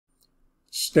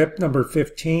Step number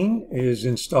 15 is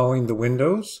installing the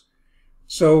windows.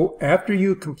 So after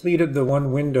you completed the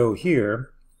one window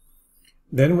here,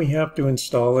 then we have to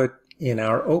install it in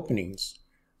our openings.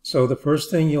 So the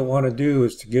first thing you'll want to do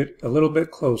is to get a little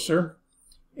bit closer,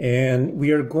 and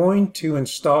we are going to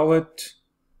install it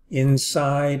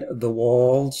inside the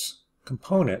walls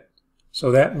component.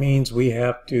 So that means we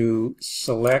have to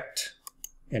select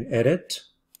and edit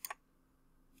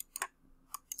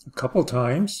a couple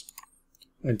times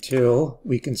until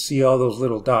we can see all those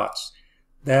little dots.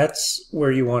 That's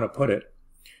where you want to put it.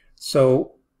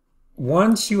 So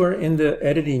once you are in the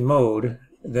editing mode,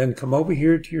 then come over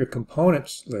here to your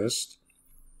components list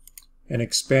and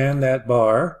expand that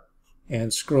bar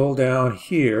and scroll down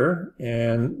here,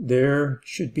 and there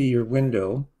should be your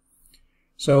window.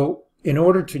 So in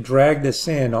order to drag this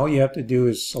in, all you have to do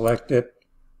is select it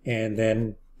and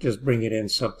then just bring it in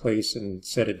someplace and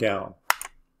set it down.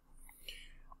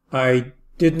 I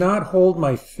did not hold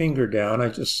my finger down, I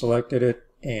just selected it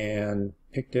and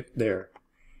picked it there.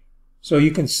 So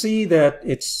you can see that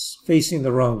it's facing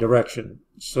the wrong direction.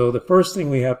 So the first thing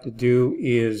we have to do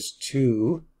is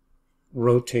to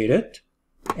rotate it,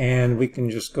 and we can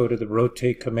just go to the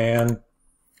rotate command.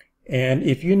 And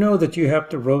if you know that you have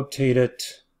to rotate it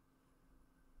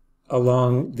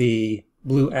along the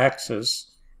blue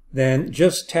axis, then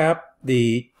just tap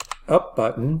the up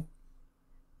button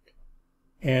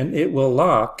and it will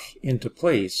lock into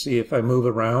place. See, if I move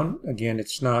around, again,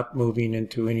 it's not moving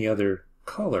into any other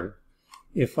color.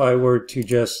 If I were to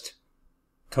just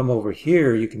come over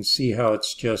here, you can see how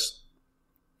it's just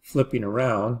flipping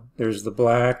around. There's the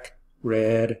black,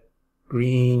 red,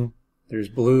 green, there's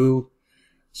blue.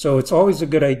 So it's always a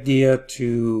good idea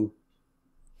to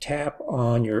tap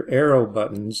on your arrow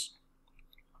buttons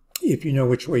if you know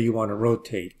which way you want to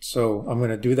rotate. So I'm going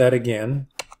to do that again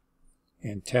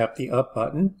and tap the up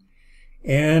button.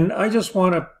 And I just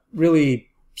want to really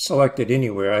select it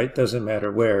anywhere. It doesn't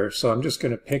matter where. So I'm just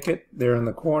going to pick it there in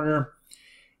the corner.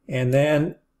 And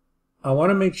then I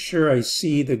want to make sure I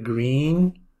see the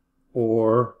green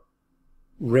or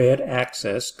red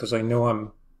axis, because I know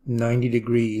I'm 90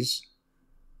 degrees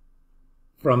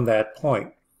from that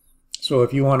point. So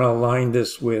if you want to align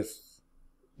this with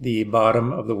the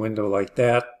bottom of the window like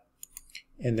that,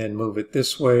 and then move it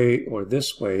this way or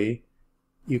this way,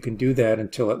 you can do that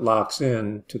until it locks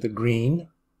in to the green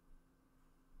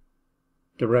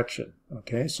direction.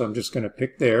 Okay, so I'm just going to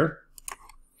pick there.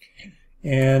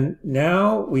 And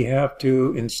now we have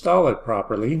to install it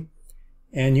properly.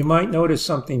 And you might notice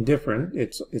something different.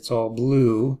 It's all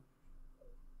blue.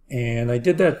 And I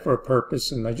did that for a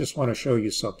purpose, and I just want to show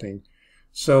you something.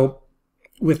 So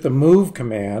with the move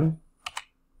command,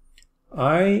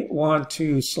 I want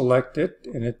to select it,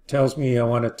 and it tells me I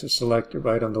want it to select it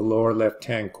right on the lower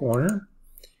left-hand corner.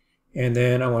 And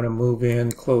then I want to move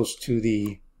in close to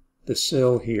the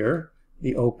sill here,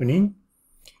 the opening.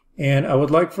 And I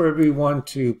would like for everyone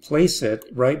to place it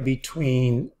right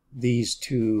between these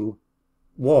two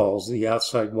walls, the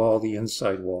outside wall, the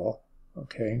inside wall.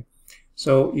 Okay,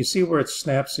 so you see where it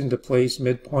snaps into place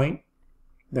midpoint?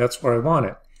 That's where I want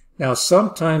it. Now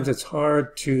sometimes it's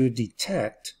hard to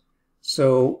detect,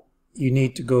 so you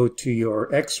need to go to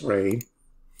your X-ray,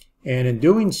 and in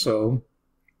doing so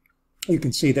you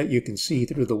can see that you can see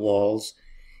through the walls,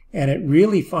 and it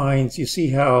really finds, you see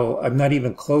how I'm not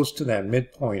even close to that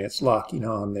midpoint, it's locking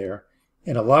on there.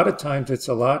 And a lot of times it's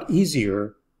a lot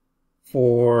easier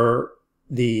for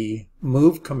the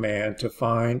move command to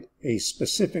find a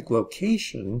specific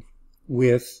location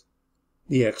with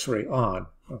the X-ray on.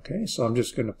 Okay, so I'm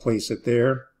just going to place it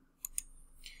there.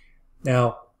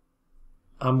 Now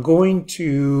I'm going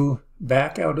to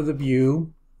back out of the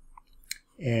view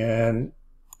and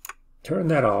turn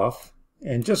that off.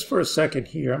 And just for a second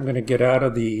here, I'm going to get out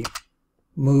of the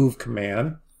move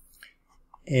command.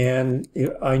 And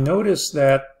I notice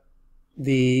that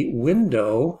the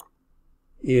window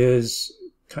is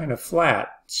kind of flat.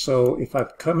 So if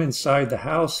I've come inside the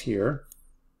house here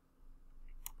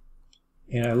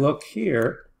and I look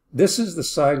here, this is the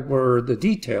side where the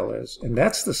detail is, and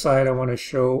that's the side I want to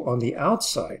show on the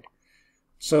outside.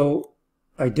 So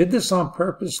I did this on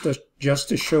purpose just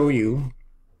to show you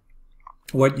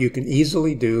what you can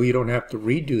easily do. You don't have to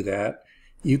redo that.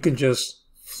 You can just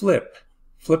flip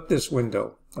this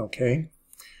window. Okay,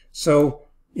 so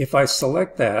if I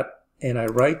select that and I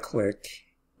right click,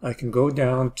 I can go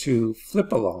down to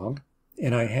flip along,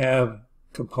 and I have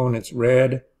components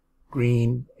red,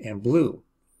 green, and blue.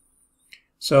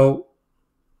 So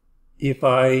if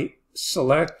I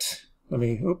select,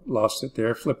 lost it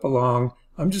there, flip along,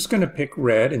 I'm just going to pick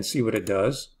red and see what it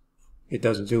does. It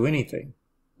doesn't do anything.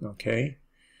 Okay,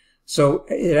 So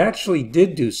it actually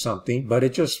did do something, but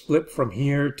it just flipped from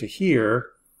here to here,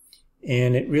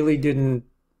 and it really didn't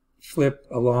flip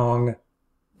along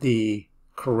the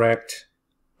correct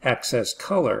access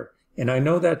color. And I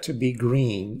know that to be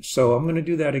green, so I'm going to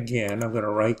do that again. I'm going to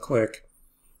right click,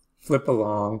 flip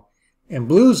along, and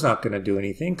blue's not going to do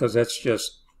anything because that's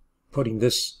just putting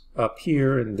this up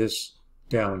here and this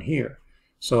down here.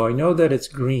 So I know that it's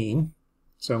green,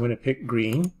 so I'm going to pick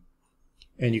green,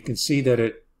 and you can see that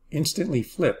it instantly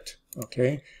flipped.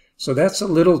 Okay, so that's a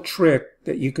little trick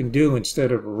that you can do instead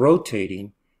of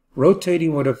rotating.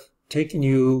 Rotating would have taken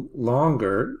you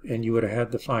longer, and you would have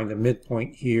had to find the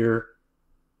midpoint here,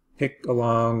 pick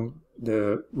along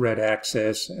the red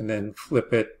axis, and then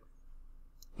flip it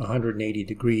 180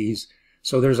 degrees.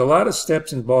 So there's a lot of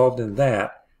steps involved in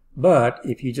that, but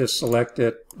if you just select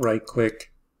it, right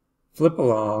click, flip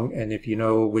along, and if you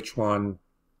know which one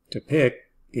to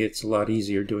pick, it's a lot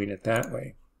easier doing it that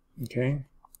way. Okay?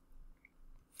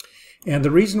 And the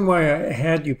reason why I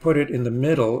had you put it in the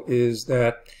middle is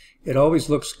that it always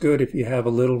looks good if you have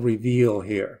a little reveal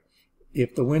here.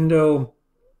 If the window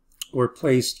were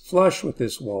placed flush with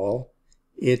this wall,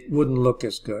 it wouldn't look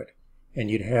as good,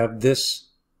 and you'd have this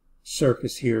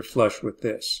surface here flush with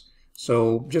this.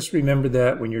 So just remember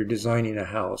that when you're designing a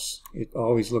house. It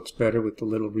always looks better with the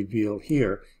little reveal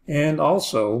here. And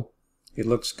also, it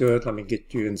looks good, let me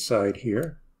get you inside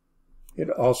here. It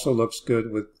also looks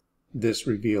good with this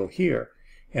reveal here.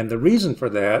 And the reason for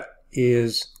that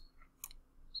is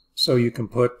so you can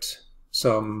put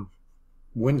some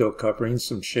window coverings,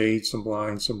 some shades, some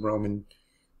blinds, some Roman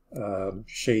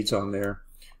shades on there.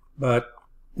 But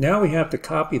now we have to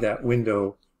copy that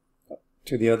window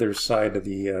to the other side of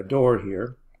the door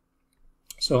here.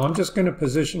 So I'm just going to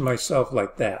position myself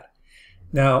like that.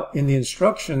 Now in the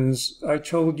instructions I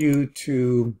told you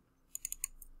to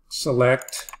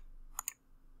select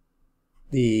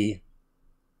the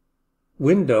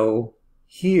window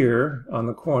here on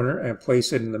the corner and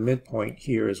place it in the midpoint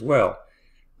here as well.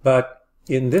 But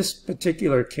in this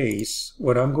particular case,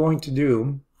 what I'm going to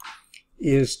do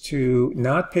is to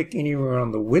not pick anywhere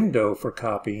on the window for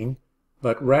copying,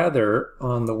 but rather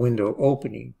on the window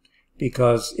opening,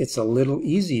 because it's a little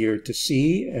easier to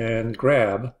see and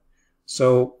grab.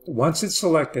 So once it's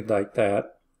selected like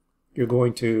that, you're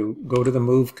going to go to the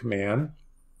Move command,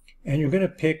 and you're going to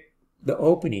pick the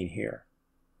opening here.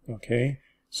 Okay,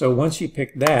 so once you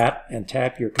pick that and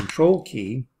tap your Control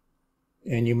key,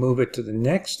 and you move it to the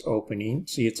next opening,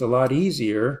 see, it's a lot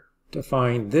easier to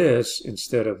find this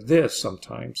instead of this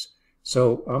sometimes.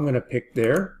 So I'm going to pick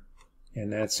there,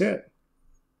 and that's it.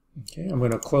 Okay, I'm going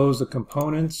to close the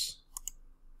components.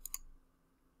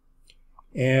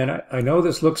 And I know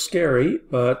this looks scary,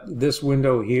 but this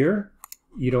window here,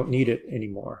 you don't need it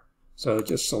anymore. So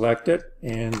just select it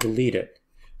and delete it.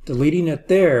 Deleting it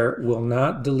there will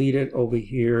not delete it over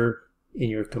here in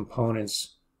your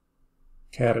components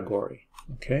category.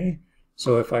 Okay,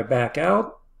 so if I back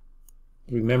out,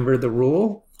 remember the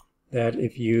rule that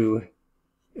if you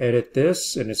edit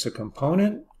this and it's a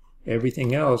component,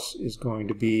 everything else is going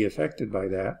to be affected by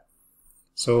that.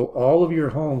 So all of your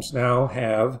homes now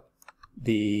have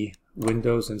the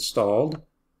windows installed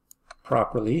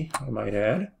properly, I might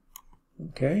add.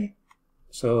 Okay,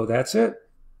 so that's it.